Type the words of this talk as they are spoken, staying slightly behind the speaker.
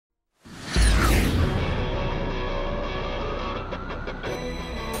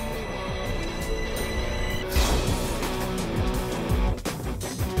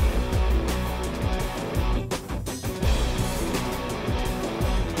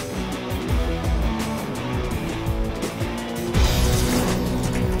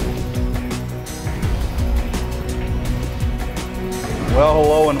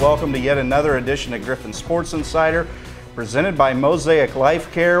hello, and welcome to yet another edition of Griffon Sports Insider, presented by Mosaic Life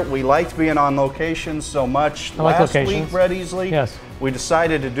Care. We liked being on location so much last week, Brett Easley. Yes. We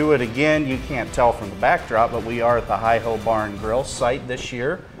decided to do it again. You can't tell from the backdrop, but we are at the HiHo Bar and Grill site this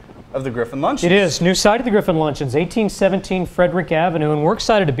year of the Griffon Luncheons. It is. New site of the Griffon Luncheons, 1817 Frederick Avenue, and we're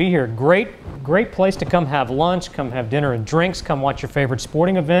excited to be here. Great place to come have lunch, come have dinner and drinks, come watch your favorite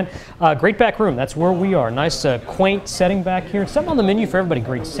sporting event. Great back room. That's where we are. Nice, quaint setting back here. Something on the menu for everybody.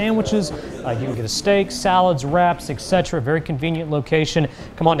 Great sandwiches. You can get a steak, salads, wraps, etc. Very convenient location.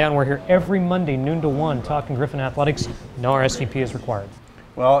 Come on down. We're here every Monday, noon to 1, talking Griffon athletics. No RSVP is required.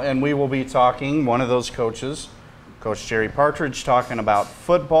 Well, and we will be talking, one of those coaches, Coach Jerry Partridge, talking about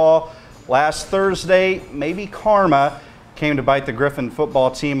football. Last Thursday, maybe karma came to bite the Griffon football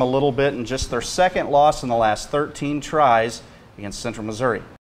team a little bit in just their second loss in the last 13 tries against Central Missouri.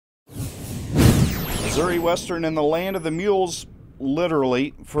 Missouri Western in the land of the Mules,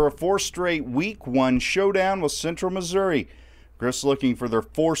 literally, for a fourth straight Week 1 showdown with Central Missouri. Griff's looking for their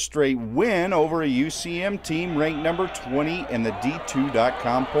fourth straight win over a UCM team ranked number 20 in the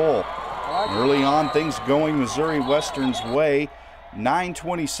D2.com poll. Early on, things going Missouri Western's way.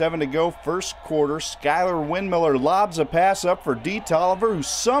 9:27 to go, first quarter. Skylar Windmiller lobs a pass up for D. Tolliver, who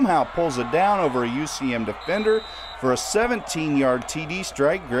somehow pulls it down over a UCM defender for a 17-yard TD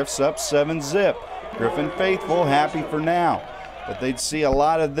strike. Griff's up 7-zip. Griffon faithful happy for now, but they'd see a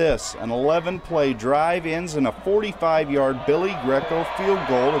lot of this. An 11-play drive ends in a 45-yard Billy Greco field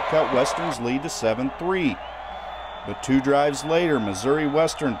goal to cut Western's lead to 7-3. But 2 drives later, Missouri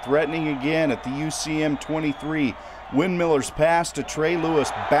Western threatening again at the UCM 23. Windmiller's pass to Trey Lewis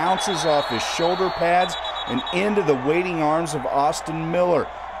bounces off his shoulder pads and into the waiting arms of Austin Miller,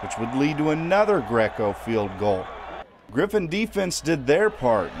 which would lead to another Greco field goal. Griffon defense did their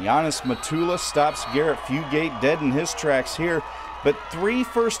part. Giannis Matula stops Garrett Fugate dead in his tracks here, but 3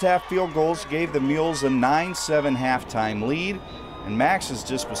 first-half field goals gave the Mules a 9-7 halftime lead, and Max is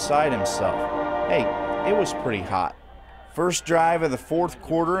just beside himself. Hey, it was pretty hot. First drive of the fourth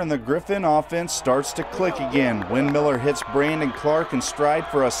quarter, and the Griffon offense starts to click again. Windmiller hits Brandon Clark in stride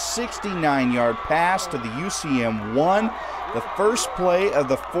for a 69-yard pass to the UCM 1, the first play of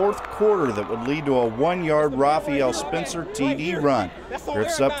the fourth quarter that would lead to a 1-yard Raphael Spencer TD run.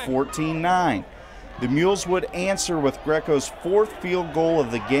 Griff's up 14-9. The Mules would answer with Greco's 4th field goal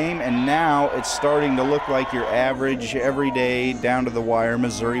of the game, and now it's starting to look like your average, everyday, down-to-the-wire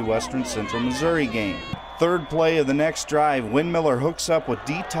Missouri Western Central Missouri game. Third play of the next drive, Windmiller hooks up with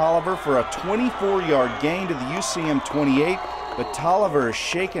D. Tolliver for a 24-yard gain to the UCM 28, but Tolliver is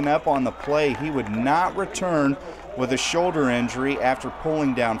shaken up on the play. He would not return with a shoulder injury after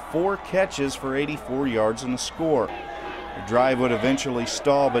pulling down 4 catches for 84 yards and a score. The drive would eventually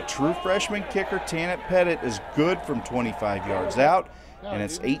stall, but true freshman kicker Tanit Pettit is good from 25 yards out, and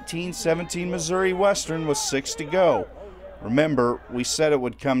it's 18-17 Missouri Western with 6 to go. Remember, we said it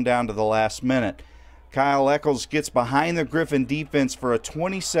would come down to the last minute. Kyle Eccles gets behind the Griffon defense for a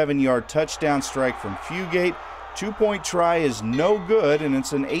 27-yard touchdown strike from Fugate. 2-point try is no good, and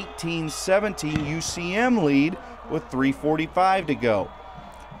it's an 18-17 UCM lead with 3:45 to go.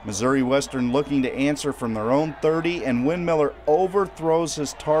 Missouri Western looking to answer from their own 30, and Windmiller overthrows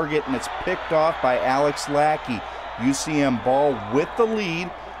his target, and it's picked off by Alex Lackey. UCM ball with the lead,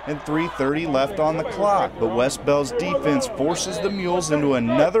 and 3:30 left on the clock. But West Bell's defense forces the Mules into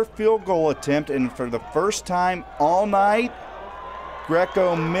another field goal attempt, and for the first time all night,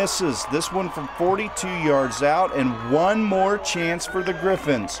 Greco misses. This one from 42 yards out, and one more chance for the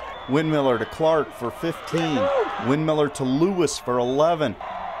Griffons. Windmiller to Clark for 15. Windmiller to Lewis for 11.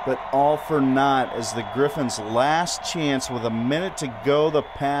 But all for naught as the Griffons' last chance with a minute to go, the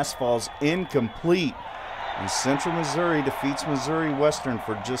pass falls incomplete. And Central Missouri defeats Missouri Western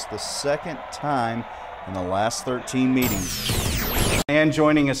for just the second time in the last 13 meetings. And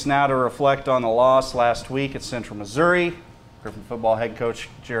joining us now to reflect on the loss last week at Central Missouri, Griffon football head coach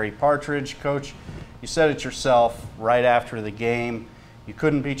Jerry Partridge. Coach, you said it yourself right after the game. You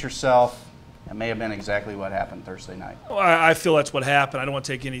couldn't beat yourself. That may have been exactly what happened Thursday night. Well, I feel that's what happened. I don't want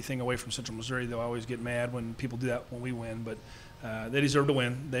to take anything away from Central Missouri, though I always get mad when people do that when we win. But they deserve to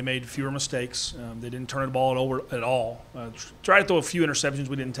win. They made fewer mistakes. They didn't turn the ball over at all. Tried to throw a few interceptions.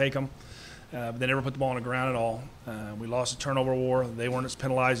 We didn't take them. But they never put the ball on the ground at all. We lost a turnover war. They weren't as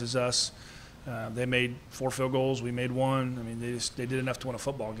penalized as us. They made 4 field goals. We made 1. I mean, they did enough to win a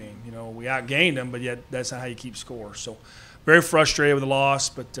football game. You know, we outgained them, but yet that's not how you keep score. So very frustrated with the loss,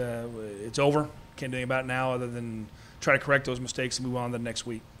 but it's over. Can't do anything about it now other than try to correct those mistakes and move on to the next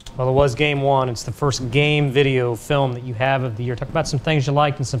week. Well, it was game 1. It's the first game video film that you have of the year. Talk about some things you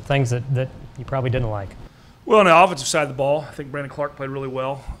liked and some things that you probably didn't like. Well, on the offensive side of the ball, I think Brandon Clark played really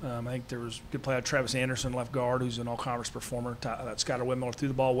well. I think there was good play out of Travis Anderson, left guard, who's an all-conference performer. Skyler Windmiller threw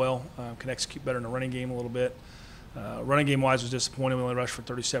the ball well, can execute better in the running game a little bit. Running game-wise was disappointing. We only rushed for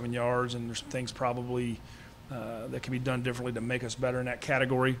 37 yards, and there's some things probably that can be done differently to make us better in that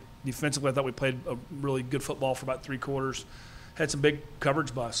category. Defensively, I thought we played a really good football for about 3 quarters. Had some big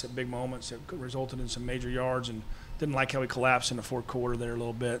coverage busts at big moments that resulted in some major yards, and didn't like how we collapsed in the 4th quarter there a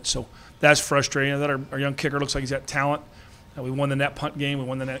little bit. So that's frustrating. I thought our young kicker looks like he's got talent. We won the net punt game. We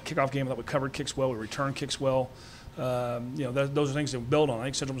won the net kickoff game. I thought we covered kicks well. We returned kicks well. Those are things to build on. I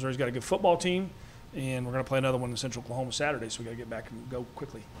think Central Missouri's got a good football team, and we're going to play another one in Central Oklahoma Saturday, so we got to get back and go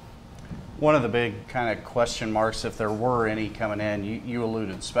quickly. One of the big kind of question marks, if there were any coming in, you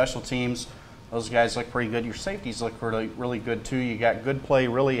alluded, special teams. Those guys look pretty good. Your safeties look really, really good too. You got good play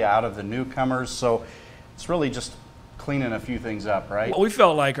really out of the newcomers, so it's really just cleaning a few things up, right? Well, we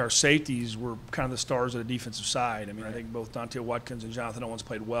felt like our safeties were kind of the stars of the defensive side. I mean, I think both Dante Watkins and Jonathan Owens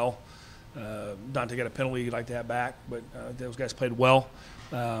played well. Dante got a penalty he'd like to have back, but those guys played well.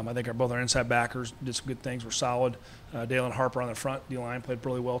 I think both our inside backers did some good things, were solid. Dalen Harper on the front D-line played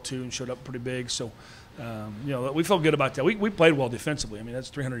really well too and showed up pretty big. So, we felt good about that. We played well defensively. I mean, that's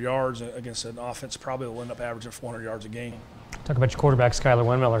 300 yards against an offense probably will end up averaging 400 yards a game. Talk about your quarterback, Skyler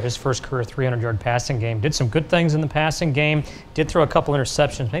Windmiller. His first career 300-yard passing game. Did some good things in the passing game. Did throw a couple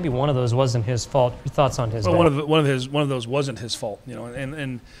interceptions. Maybe one of those wasn't his fault. Your thoughts on his? Well, one of those wasn't his fault.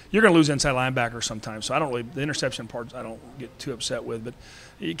 And you're going to lose inside linebackers sometimes. So the interception parts I don't get too upset with. But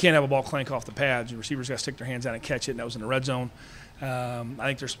you can't have a ball clank off the pads. Your receivers got to stick their hands out and catch it. And that was in the red zone. I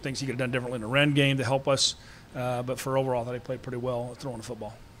think there's some things he could have done differently in the run game to help us. But for overall, I thought he played pretty well throwing the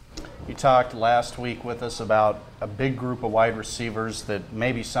football. You talked last week with us about a big group of wide receivers that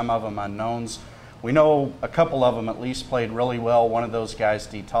maybe some of them unknowns. We know a couple of them at least played really well. One of those guys,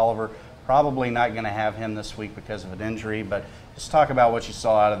 D. Tolliver, probably not going to have him this week because of an injury, but just talk about what you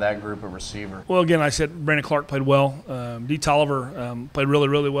saw out of that group of receiver. Well, again, I said Brandon Clark played well. D. Tolliver played really,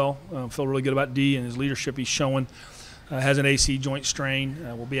 really well. Feel really good about D and his leadership he's showing. Has an AC joint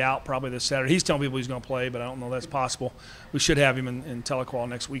strain. Will be out probably this Saturday. He's telling people he's going to play, but I don't know that's possible. We should have him in telequal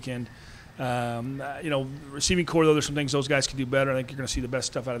next weekend. Receiving core, though, there's some things those guys can do better. I think you're going to see the best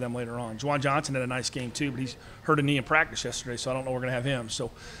stuff out of them later on. Juwan Johnson had a nice game, too, but he's hurt a knee in practice yesterday, so I don't know we're going to have him.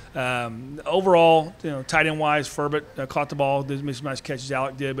 So, overall, tight end-wise, Furbett caught the ball, did some nice catches.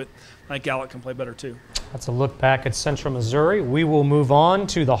 Alec did, but I think Alec can play better, too. That's a look back at Central Missouri. We will move on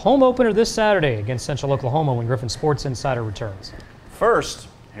to the home opener this Saturday against Central Oklahoma when Griffon Sports Insider returns. First,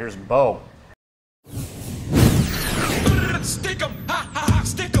 here's Bo. Stick 'em, ha ha ha,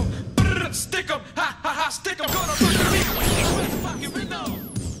 stick 'em. Stick 'em, ha ha ha, stick 'em.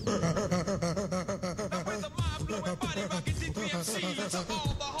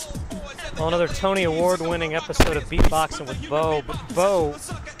 Well, another Tony Award-winning episode of Beatboxing with Bo. But Bo,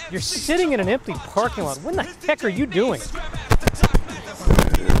 you're sitting in an empty parking lot. What the heck are you doing?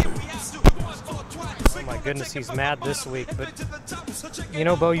 Oh my goodness, he's mad this week. But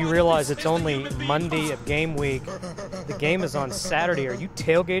Bo, you realize it's only Monday of game week. The game is on Saturday. Are you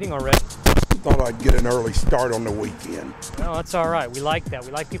tailgating already? Thought I'd get an early start on the weekend. No, that's all right. We like that. We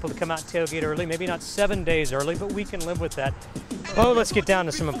like people to come out and tailgate early. Maybe not 7 days early, but we can live with that. Bo, let's get down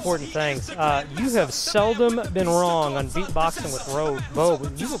to some important things. You have seldom been wrong on Beatboxing with Bo.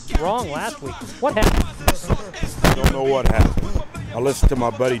 You were wrong last week. What happened? I don't know what happened. I listened to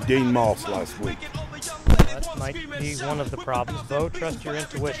my buddy Dean Moss last week. That might be one of the problems. Bo, trust your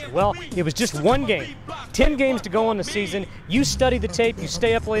intuition. Well, it was just one game. 10 games to go on the season. You study the tape. You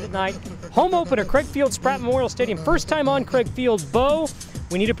stay up late at night. Home opener, Craig Field, Spratt Memorial Stadium. First time on Craig Field. Bo,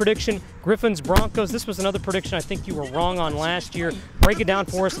 we need a prediction. Griffons, Broncos. This was another prediction I think you were wrong on last year. Break it down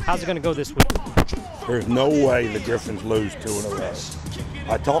for us. How's it going to go this week? There's no way the Griffons lose 2 in a row.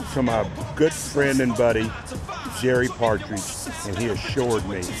 I talked to my good friend and buddy, Jerry Partridge, and he assured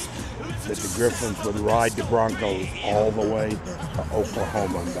me that the Griffons would ride the Broncos all the way to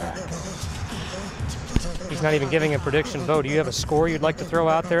Oklahoma and back. He's not even giving a prediction. Bo, do you have a score you'd like to throw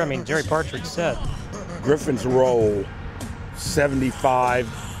out there? I mean, Jerry Partridge said. Griffons roll 75-3.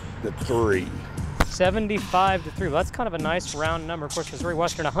 75-3. Well, that's kind of a nice round number. Of course, Missouri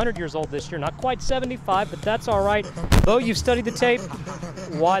Western 100 years old this year. Not quite 75, but that's all right. Bo, you've studied the tape.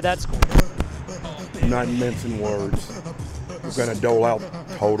 Why that score? I'm not mincing words. We're going to dole out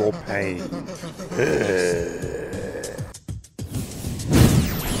total pain.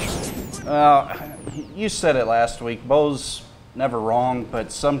 You said it last week. Bo's never wrong,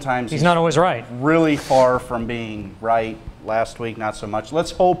 but sometimes he's not always right. Really far from being right. Last week, not so much. Let's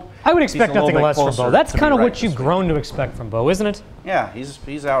hope. I would expect nothing less from Bo. That's kind of right what you've grown to expect from Bo, isn't it? Yeah,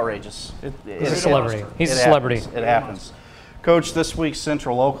 he's outrageous. He's a celebrity. He's a celebrity. It happens. Coach, this week,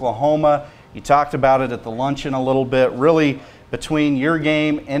 Central Oklahoma, you talked about it at the luncheon a little bit. Really, between your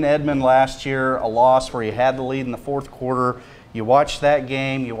game in Edmond last year, a loss where you had the lead in the fourth quarter, you watched that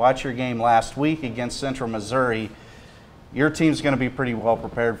game, you watched your game last week against Central Missouri. Your team's going to be pretty well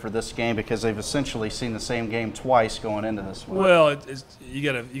prepared for this game because they've essentially seen the same game twice going into this one. Well, you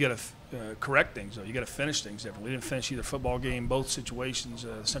got to correct things though. You got to finish things differently. We didn't finish either football game, both situations.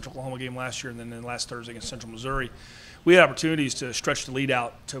 Central Oklahoma game last year, and then last Thursday against Central Missouri. We had opportunities to stretch the lead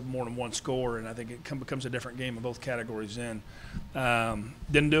out to more than one score, and I think it becomes a different game in both categories. Then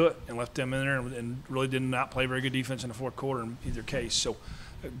didn't do it and left them in there, and really did not play very good defense in the fourth quarter in either case. So.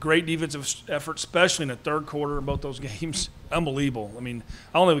 Great defensive effort, especially in the third quarter in both those games. Unbelievable. I mean,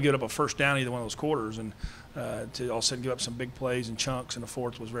 I only would give up a first down either one of those quarters, and to all of a sudden give up some big plays and chunks in the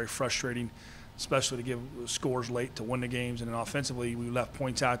fourth was very frustrating, especially to give scores late to win the games. And then offensively, we left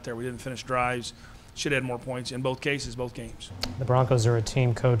points out there. We didn't finish drives. Should have had more points in both cases, both games. The Broncos are a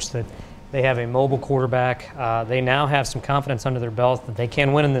team, Coach, that they have a mobile quarterback. They now have some confidence under their belt that they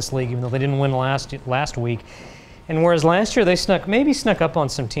can win in this league, even though they didn't win last week. And whereas last year they maybe snuck up on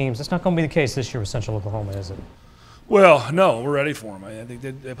some teams, that's not going to be the case this year with Central Oklahoma, is it? Well, no, we're ready for them. I think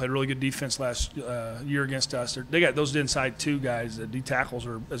they played really good defense last year against us. They got those inside two guys. The D tackles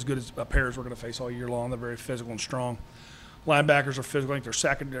are as good as pairs we're going to face all year long. They're very physical and strong. Linebackers are physical. I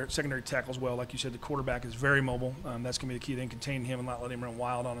think their secondary tackles well. Like you said, the quarterback is very mobile. That's going to be the key. They can contain him and not let him run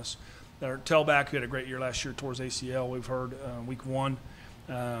wild on us. Their tailback, who had a great year last year towards ACL, we've heard week one.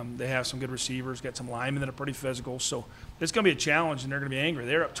 They have some good receivers, got some linemen that are pretty physical, so it's going to be a challenge, and they're going to be angry.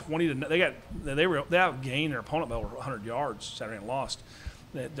 They're up 20 to they outgained their opponent by over 100 yards Saturday and lost.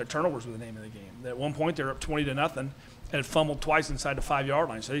 Their turnovers were the name of the game. At one point, they were up 20 to nothing and had fumbled twice inside the 5-yard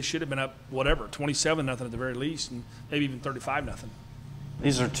line, so they should have been up 27 nothing at the very least, and maybe even 35 nothing.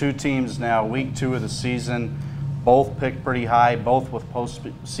 These are two teams now, week 2 of the season, both picked pretty high, both with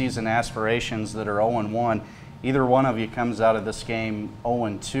postseason aspirations that are 0-1. Either one of you comes out of this game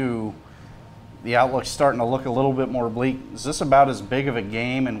 0-2. The outlook's starting to look a little bit more bleak. Is this about as big of a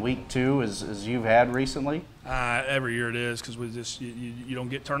game in week 2 as you've had recently? Every year it is, because you don't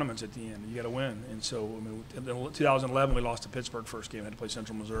get tournaments at the end. You got to win. And so, I mean, in 2011 we lost to Pittsburgh first game, had to play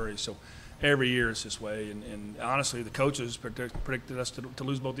Central Missouri. So every year it's this way. And honestly, the coaches predicted us to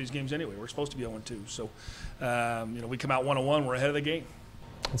lose both these games anyway. We're supposed to be 0-2. So, we come out 1-1. We're ahead of the game.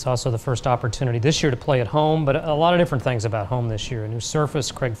 It's also the first opportunity this year to play at home, but a lot of different things about home this year. A new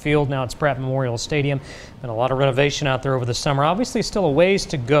surface, Craig Field, now at Spratt Memorial Stadium, and a lot of renovation out there over the summer. Obviously still a ways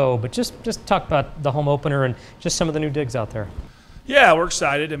to go, but just talk about the home opener and just some of the new digs out there. Yeah, we're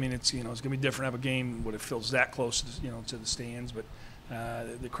excited. I mean, it's going to be different to have a game when it feels that close to the stands, but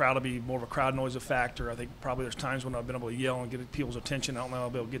the crowd will be more of a crowd noise factor. I think probably there's times when I've been able to yell and get people's attention. I don't know if I'll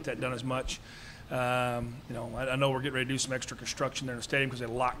be able to get that done as much. I know we're getting ready to do some extra construction there in the stadium because they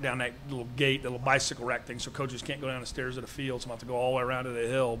locked down that little gate, the little bicycle rack thing, so coaches can't go down the stairs of the field. So I'm going to have to go all the way around to the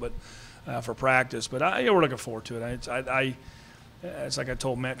hill, but for practice. But we're looking forward to it. It's like I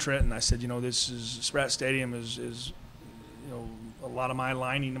told Matt Trenton. I said, Spratt Stadium is a lot of my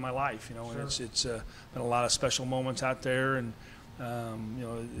lining in my life. And it's been a lot of special moments out there, and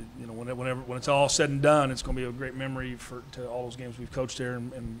when it's all said and done, it's going to be a great memory to all those games we've coached there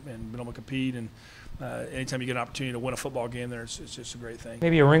and been able to compete. And anytime you get an opportunity to win a football game there, it's just a great thing.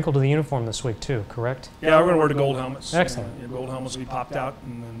 Maybe a wrinkle to the uniform this week too, correct? Yeah, we're going to wear the gold helmets. Excellent. Gold helmets will be popped out,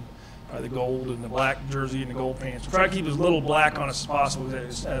 and then probably the gold and the black jersey and the gold pants. We'll try to keep as little black on us as possible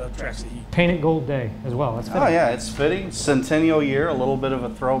because it attracts the heat. Painted gold day as well. That's fitting. Oh yeah, it's fitting. Centennial year, a little bit of a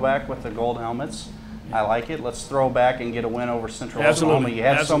throwback with the gold helmets. I like it. Let's throw back and get a win over Central Oklahoma. You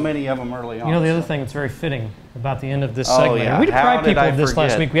had so many of them early on. The other thing that's very fitting about the end of this segment, yeah. we deprived people of this forget?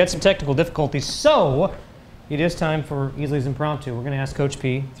 last week. We had some technical difficulties, so it is time for Easley's Impromptu. We're going to ask Coach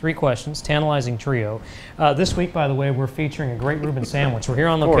P 3 questions, tantalizing trio. This week, by the way, we're featuring a great Reuben sandwich. We're here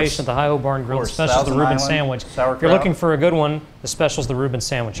on location at the HiHo Bar and Grill. The special's the Reuben sandwich. If you're looking for a good one, the special's the Reuben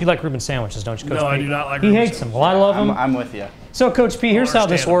sandwich. You like Reuben sandwiches, don't you, Coach P? No, I do not like Reuben Reuben hates them. Well, I love them. I'm with you. So, Coach P, here's how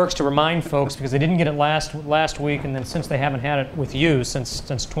this works to remind folks, because they didn't get it last week, and then since they haven't had it with you since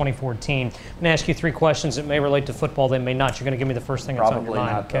 2014, I'm going to ask you 3 questions that may relate to football, they may not. You're going to give me the first thing that's on your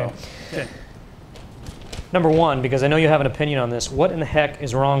mind. Probably not, okay. Number 1, because I know you have an opinion on this, what in the heck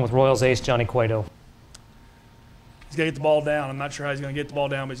is wrong with Royals ace Johnny Cueto? He's got to get the ball down. I'm not sure how he's going to get the ball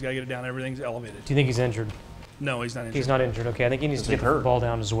down, but he's got to get it down. Everything's elevated. Do you think he's injured? No, he's not injured. He's not injured. Okay, I think he needs to get the ball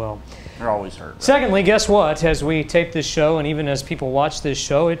down as well. They're always hurt. Right? Secondly, guess what? As we tape this show, and even as people watch this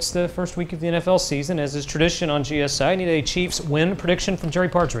show, it's the first week of the NFL season. As is tradition on GSI, I need a Chiefs win prediction from Jerry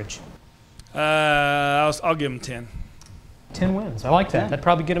Partridge. I'll give him 10. 10 wins. I like that. That'd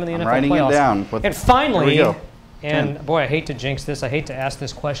probably get him in the NFL writing playoffs. it down. And finally, here we go. and boy, I hate to jinx this. I hate to ask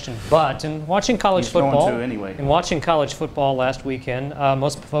this question, but in watching college football, in watching college football last weekend,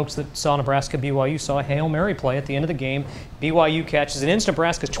 most folks that saw Nebraska BYU saw a Hail Mary play at the end of the game. BYU catches it. Ends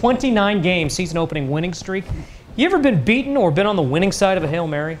Nebraska's 29-game season-opening winning streak. You ever been beaten or been on the winning side of a Hail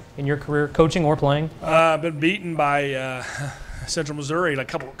Mary in your career, coaching or playing? I've been beaten by Central Missouri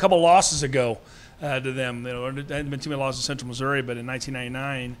like a couple losses ago to them. You know, there hadn't been too many losses to Central Missouri, but in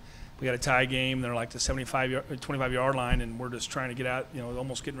 1999. We got a tie game. They're like the 25-yard line, and we're just trying to get out. You know,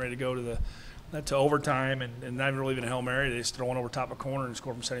 almost getting ready to go to overtime, and not even really even a Hail Mary. They just throw one over top of a corner and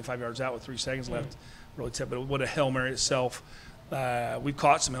score from 75 yards out with 3 seconds left. Really tough. But what a Hail Mary itself. We've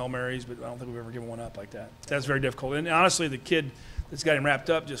caught some Hail Marys, but I don't think we've ever given one up like that. That's very difficult. And honestly, the kid that's got him wrapped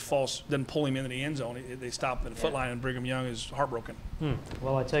up just doesn't pull him into the end zone. They stop at the foot line, and Brigham Young is heartbroken.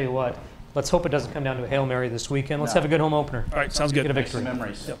 Well, I tell you what. Let's hope it doesn't come down to a Hail Mary this weekend. Let's have a good home opener. All right, sounds good. Get a victory.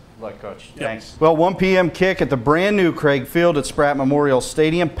 Memories. Yep. Like Coach. Yep. Thanks. Well, 1 p.m. kick at the brand new Craig Field at Spratt Memorial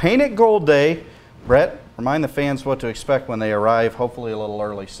Stadium. Paint it gold day. Brett, remind the fans what to expect when they arrive, hopefully a little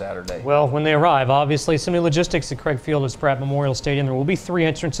early Saturday. Well, when they arrive, obviously, some new logistics at Craig Field at Spratt Memorial Stadium. There will be 3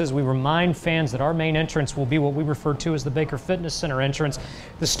 entrances. We remind fans that our main entrance will be what we refer to as the Baker Fitness Center entrance.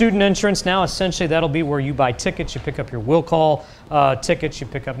 The student entrance, now essentially that'll be where you buy tickets, you pick up your will call tickets, you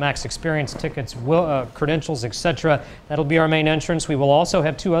pick up Max Experience tickets, credentials, etc. That'll be our main entrance. We will also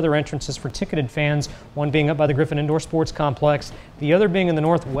have 2 other entrances for ticketed fans, one being up by the Griffon Indoor Sports Complex, the other being in the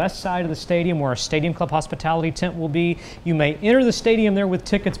northwest side of the stadium where our Stadium Club hospitality tent will be. You may enter the stadium there with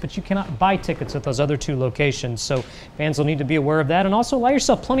tickets, but you cannot buy tickets at those other 2 locations, so fans will need to be aware of that, and also allow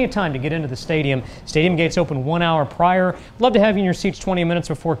yourself plenty of time to get into the stadium. Stadium gates open 1 hour prior. Love to have you in your seats 20 minutes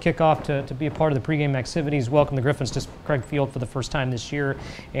before kickoff to be a part of the pregame activities. Welcome the Griffons to Craig Field for the first time this year,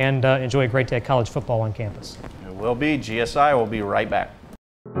 and enjoy a great day of college football on campus. It will be. GSI will be right back.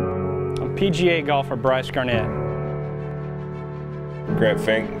 I'm PGA golfer Bryce Garnett. Grant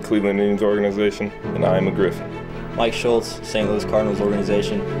Fink, Cleveland Indians Organization, and I am a Griffin. Mike Schultz, St. Louis Cardinals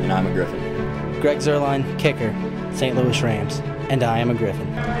Organization, and I'm a Griffin. Greg Zerline, kicker, St. Louis Rams, and I am a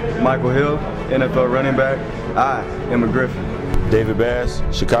Griffin. Michael Hill, NFL running back, I am a Griffin. David Bass,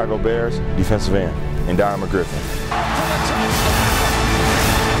 Chicago Bears, defensive end, and I am a Griffin.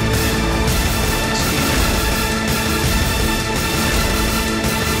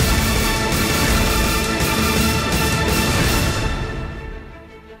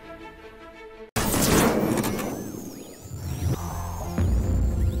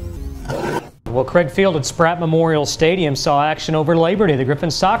 Well, Craig Field at Spratt Memorial Stadium saw action over Labor Day. The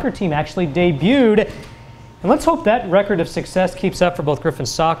Griffin soccer team actually debuted. And let's hope that record of success keeps up for both Griffin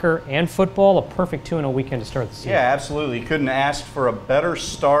soccer and football. A perfect 2-0 weekend to start the season. Yeah, absolutely. Couldn't ask for a better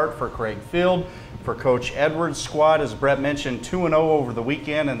start for Craig Field, for Coach Edwards' squad. As Brett mentioned, 2-0 over the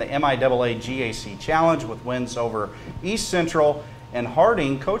weekend in the MIAA GAC Challenge with wins over East Central and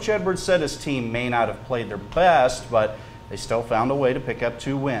Harding. Coach Edwards said his team may not have played their best, but they still found a way to pick up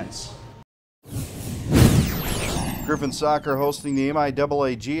 2 wins. Griffin Soccer hosting the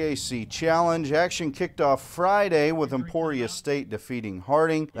MIAA GAC Challenge. Action kicked off Friday with Emporia State defeating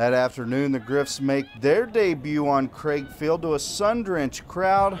Harding. That afternoon, the Griffs make their debut on Craig Field to a sun-drenched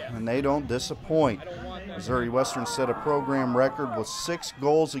crowd, and they don't disappoint. Missouri Western set a program record with 6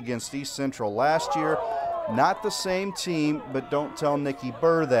 goals against East Central last year. Not the same team, but don't tell Nikki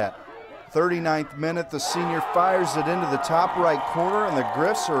Burr that. 39th minute, the senior fires it into the top right corner, and the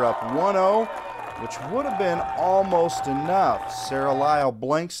Griffs are up 1-0. Which would have been almost enough. Sarah Lyle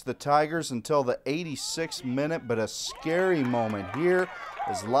blinks the Tigers until the 86th minute, but a scary moment here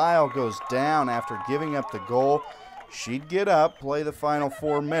as Lyle goes down after giving up the goal. She'd get up, play the final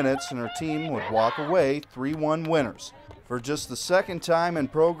 4 minutes, and her team would walk away 3-1 winners. For just the second time in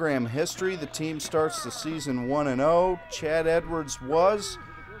program history, the team starts the season 1-0. Chad Edwards was,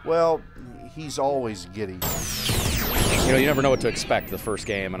 well, he's always giddy. You know, you never know what to expect the first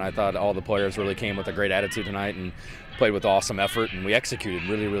game, and I thought all the players really came with a great attitude tonight and played with awesome effort, and we executed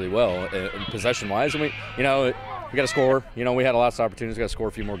really, really well possession-wise. And we got to score. You know, we had lots of opportunities. We got to score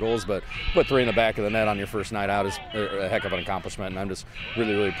a few more goals, but put 3 in the back of the net on your first night out is a heck of an accomplishment, and I'm just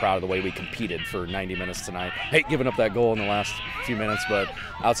really, really proud of the way we competed for 90 minutes tonight. Hate giving up that goal in the last few minutes, but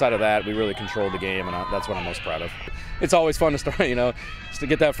outside of that, we really controlled the game, and that's what I'm most proud of. It's always fun to start, you know, just to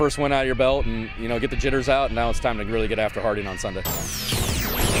get that first win out of your belt and, you know, get the jitters out, and now it's time to really get after Harding on Sunday.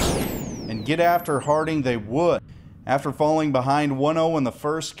 And get after Harding, they would. After falling behind 1-0 in the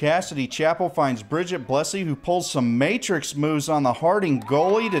first, Cassidy Chappell finds Bridget Blessy, who pulls some matrix moves on the Harding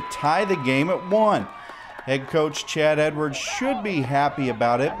goalie to tie the game at 1. Head coach Chad Edwards should be happy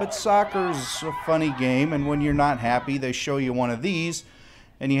about it, but soccer's a funny game, and when you're not happy, they show you one of these,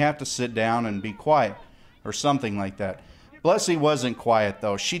 and you have to sit down and be quiet, or something like that. Blessy wasn't quiet,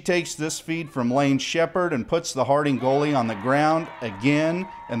 though. She takes this feed from Lane Shepard and puts the Harding goalie on the ground again,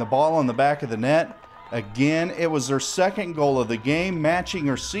 and the ball on the back of the net. Again, it was her second goal of the game, matching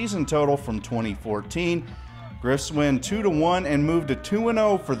her season total from 2014. Griffs win 2-1 and move to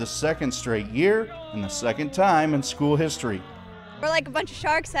 2-0 for the second straight year and the second time in school history. We're like a bunch of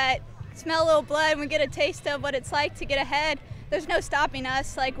sharks that smell a little blood and we get a taste of what it's like to get ahead. There's no stopping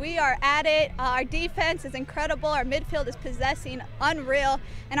us. Like, we are at it. Our defense is incredible. Our midfield is possessing, unreal.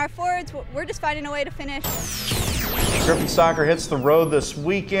 And our forwards, we're just finding a way to finish. Griffon Soccer hits the road this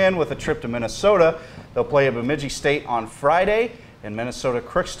weekend with a trip to Minnesota. They'll play at Bemidji State on Friday and Minnesota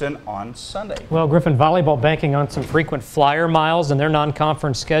Crookston on Sunday. Well, Griffon Volleyball banking on some frequent flyer miles in their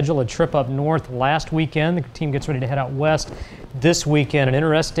non-conference schedule. A trip up north last weekend. The team gets ready to head out west this weekend. An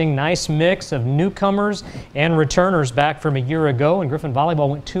interesting, nice mix of newcomers and returners back from a year ago. And Griffon Volleyball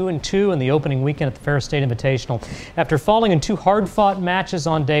went 2-2 in the opening weekend at the Ferris State Invitational. After falling in 2 hard-fought matches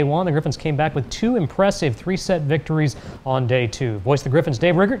on day 1, the Griffons came back with 2 impressive 3-set victories on day 2. Voice of the Griffons,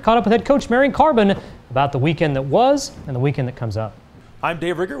 Dave Riggert, caught up with head coach Marion Carbon about the weekend that was and the weekend that comes up. I'm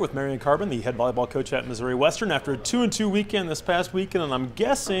Dave Riggert with Marion Carbon, the head volleyball coach at Missouri Western. After a 2-2 weekend this past weekend, and I'm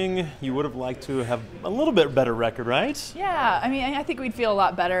guessing you would have liked to have a little bit better record, right? Yeah, I mean, I think we'd feel a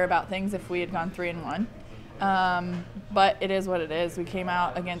lot better about things if we had gone 3-1. But it is what it is. We came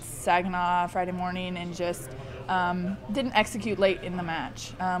out against Saginaw Friday morning and just didn't execute late in the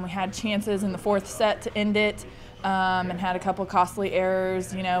match. We had chances in the 4th set to end it. And had a couple costly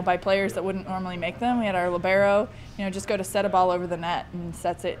errors, by players that wouldn't normally make them. We had our libero, just go to set a ball over the net and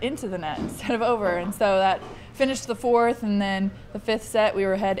sets it into the net instead of over. And so that finished the 4th, and then the 5th set we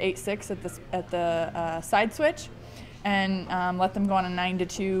were ahead 8-6 at the side switch, and let them go on a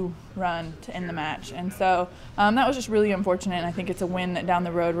 9-2 run to end the match. And so that was just really unfortunate, and I think it's a win that down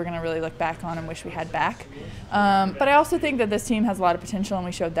the road we're going to really look back on and wish we had back. But I also think that this team has a lot of potential, and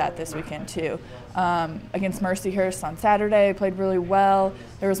we showed that this weekend too. Against Mercyhurst on Saturday, played really well.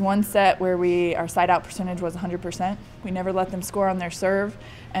 There was one set where our side-out percentage was 100%. We never let them score on their serve,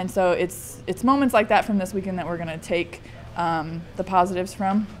 and so it's moments like that from this weekend that we're going to take the positives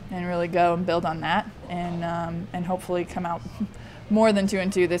from and really go and build on that, and hopefully come out more than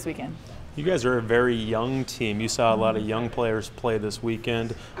 2-2 this weekend. You guys are a very young team. You saw a lot of young players play this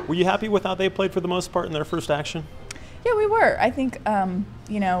weekend. Were you happy with how they played for the most part in their first action? Yeah, we were. I think,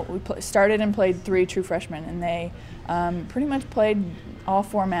 we started and played 3 true freshmen, and they pretty much played all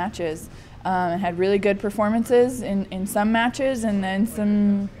 4 matches and had really good performances in some matches, and then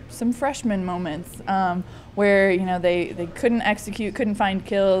some freshman moments where, they couldn't execute, couldn't find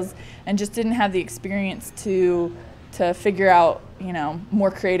kills, and just didn't have the experience to figure out,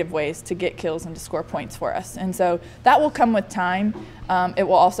 more creative ways to get kills and to score points for us. And so that will come with time. It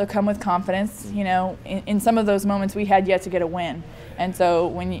will also come with confidence. In some of those moments we had yet to get a win. And so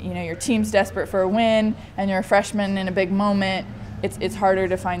when your team's desperate for a win and you're a freshman in a big moment, it's harder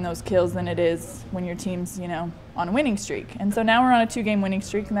to find those kills than it is when your team's, on a winning streak. And so now we're on a 2-game winning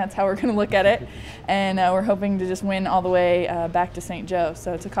streak, and that's how we're going to look at it. And we're hoping to just win all the way back to St. Joe.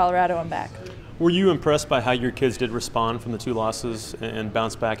 So to Colorado and back. Were you impressed by how your kids did respond from the 2 losses and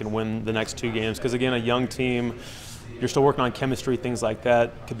bounce back and win the next 2 games? Because again, a young team, you're still working on chemistry, things like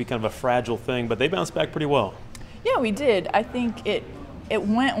that. Could be kind of a fragile thing, but they bounced back pretty well. Yeah, we did. I think it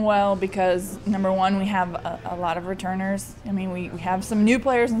went well because, number one, we have a lot of returners. I mean, we have some new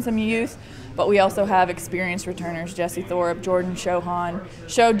players and some youth, but we also have experienced returners. Jesse Thorpe, Jordan Shohan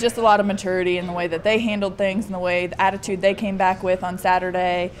showed just a lot of maturity in the way that they handled things and the attitude they came back with on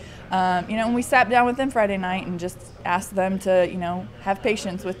Saturday. And we sat down with them Friday night and just asked them to, have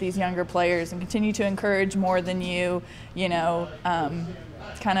patience with these younger players and continue to encourage more than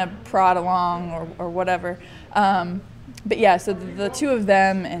kind of prod along or whatever. But yeah, so the 2 of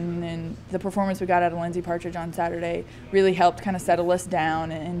them and then the performance we got out of Lindsay Partridge on Saturday really helped kind of settle us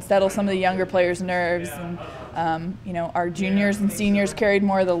down and settle some of the younger players' nerves. And, our juniors and seniors carried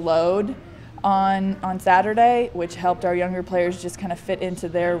more of the load on Saturday, which helped our younger players just kind of fit into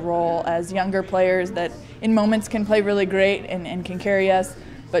their role as younger players that in moments can play really great and can carry us,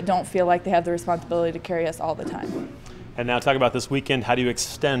 but don't feel like they have the responsibility to carry us all the time. And now talk about this weekend. How do you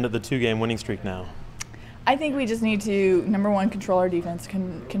extend the 2-game winning streak now? I think we just need to, number one, control our defense,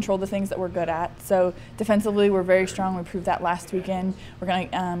 control the things that we're good at. So defensively, we're very strong. We proved that last weekend. We're going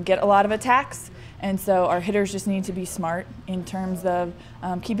to get a lot of attacks, and so our hitters just need to be smart in terms of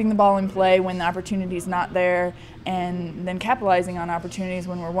keeping the ball in play when the opportunity is not there, and then capitalizing on opportunities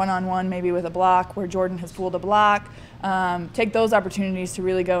when we're one-on-one, maybe with a block where Jordan has fooled a block. Take those opportunities to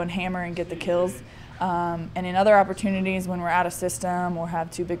really go and hammer and get the kills. And in other opportunities, when we're out of system or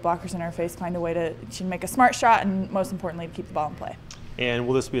have two big blockers in our face, find a way to make a smart shot and, most importantly, to keep the ball in play. And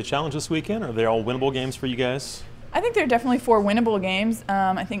will this be a challenge this weekend? Are they all winnable games for you guys? I think there are definitely 4 winnable games.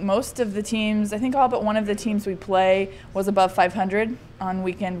 I think most of the teams, I think all but one of the teams we play was above 500 on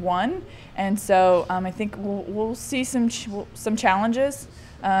weekend 1. And so I think we'll see some challenges.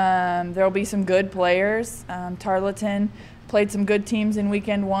 There will be some good players. Tarleton played some good teams in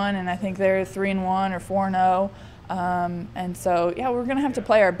weekend 1, and I think they're 3-1 or 4-0. And so, yeah, we're going to have to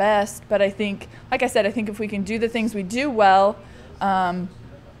play our best. But I think, like I said, I think if we can do the things we do well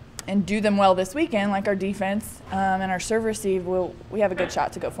and do them well this weekend, like our defense and our serve receive, we have a good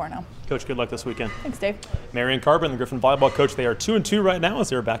shot to go 4-0. Coach, good luck this weekend. Thanks, Dave. Marion Carbon, the Griffon volleyball coach, they are 2-2 right now as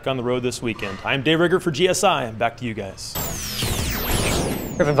they're back on the road this weekend. I'm Dave Rigger for GSI, and back to you guys.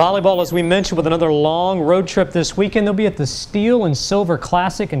 Griffon volleyball, as we mentioned, with another long road trip this weekend. They'll be at the Steel and Silver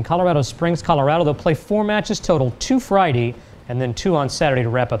Classic in Colorado Springs, Colorado. They'll play 4 matches total, 2 Friday and then 2 on Saturday to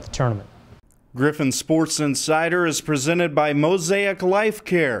wrap up the tournament. Griffon Sports Insider is presented by Mosaic Life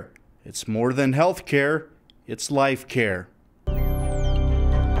Care. It's more than health care, it's life care.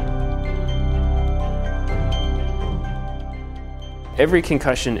 Every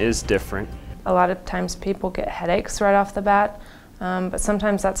concussion is different. A lot of times people get headaches right off the bat, but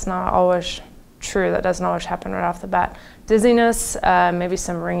sometimes that's not always true. That doesn't always happen right off the bat. Dizziness, maybe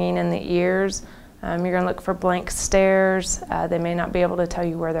some ringing in the ears. You're going to look for blank stares. They may not be able to tell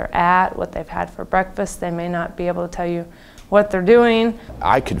you where they're at, what they've had for breakfast. They may not be able to tell you what they're doing.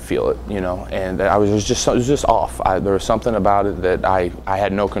 I could feel it, you know, and it was just off. There was something about it that I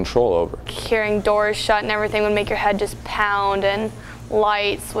had no control over. Hearing doors shut and everything would make your head just pound, and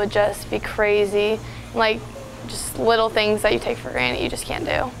lights would just be crazy. Like, just little things that you take for granted you just can't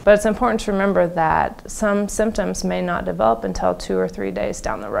do. But it's important to remember that some symptoms may not develop until 2 or 3 days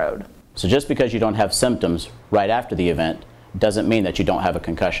down the road. So just because you don't have symptoms right after the event doesn't mean that you don't have a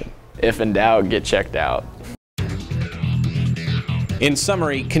concussion. If in doubt, get checked out. In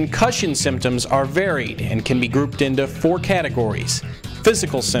summary, concussion symptoms are varied and can be grouped into 4 categories.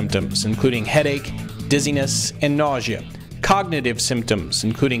 Physical symptoms, including headache, dizziness, and nausea. Cognitive symptoms,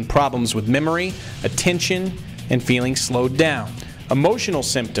 including problems with memory, attention, and feeling slowed down. Emotional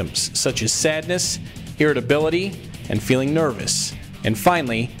symptoms, such as sadness, irritability, and feeling nervous. And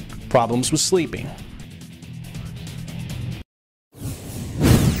finally, problems with sleeping.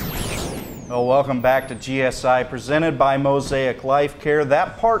 Well, welcome back to GSI, presented by Mosaic Life Care.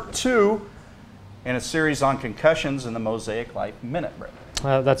 That part 2 in a series on concussions in the Mosaic Life Minute Break.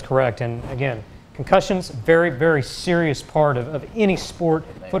 That's correct. And again, concussions, very, very serious part of any sport.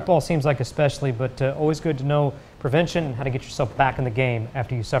 Football seems like especially, but always good to know prevention and how to get yourself back in the game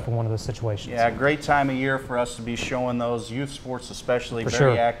after you suffer one of those situations. Yeah, great time of year for us to be showing those. Youth sports especially,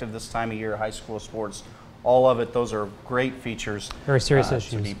 very active this time of year, high school sports. All of it, those are great features. Very serious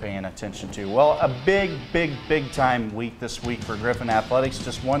issues to be paying attention to. Well, a big time week this week for Griffon Athletics.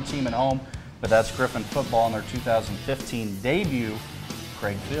 Just one team at home, but that's Griffon Football in their 2015 debut.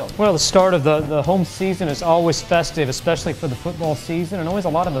 Craig Field. Well, the start of the home season is always festive, especially for the football season, and always a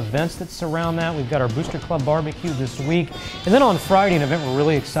lot of events that surround that. We've got our Booster Club barbecue this week, and then on Friday, an event we're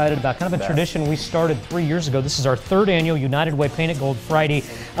really excited about, kind of a tradition we started 3 years ago. This is our 3rd annual United Way Paint It Gold Friday.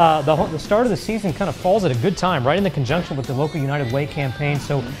 The start of the season kind of falls at a good time, right in the conjunction with the local United Way campaign.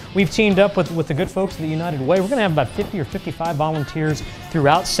 So we've teamed up with the good folks of the United Way. We're going to have about 50 or 55 volunteers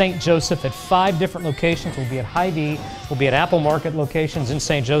throughout St. Joseph at 5 different locations. We'll be at Hy-Vee, we'll be at Apple Market locations in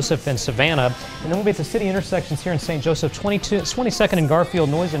St. Joseph and Savannah, and then we'll be at the city intersections here in St. Joseph, 22nd and Garfield,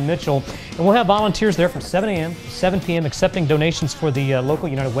 Noyes and Mitchell, and we'll have volunteers there from 7 a.m. to 7 p.m. accepting donations for the local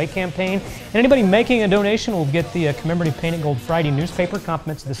United Way campaign. And anybody making a donation will get the commemorative Paint It Gold Friday newspaper,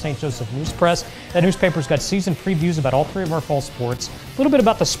 compliments of the St. Joseph News Press. That newspaper's got season previews about all 3 of our fall sports, a little bit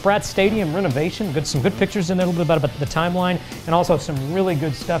about the Spratt Stadium renovation, some good pictures in there, a little bit about the timeline, and also some really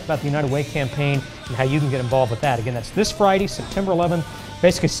good stuff about the United Way campaign and how you can get involved with that. Again, that's this Friday, September 11th,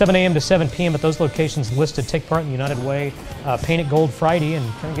 basically 7 a.m. to 7 p.m. at those locations listed. Take part in the United Way Paint It Gold Friday and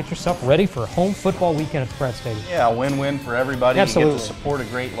kind of get yourself ready for a home football weekend at Spratt Stadium. Yeah, win-win for everybody. Absolutely. You get to support a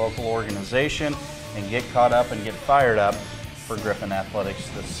great local organization and get caught up and get fired up for Griffon Athletics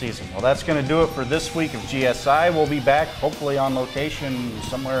this season. Well, that's going to do it for this week of GSI. We'll be back hopefully on location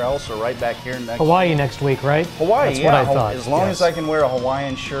somewhere else or right back here next Hawaii week. next week, right? Hawaii, That's yeah. what I thought. As long as I can wear a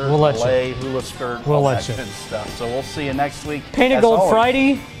Hawaiian shirt, We'll let belay, hula skirt, We'll all let that you. good stuff. So we'll see you next week. Painted As Gold always,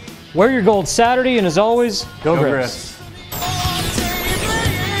 Friday, wear your gold Saturday, and as always, go Griffs. Griffs.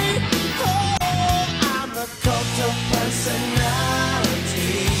 I'm the cult of personality.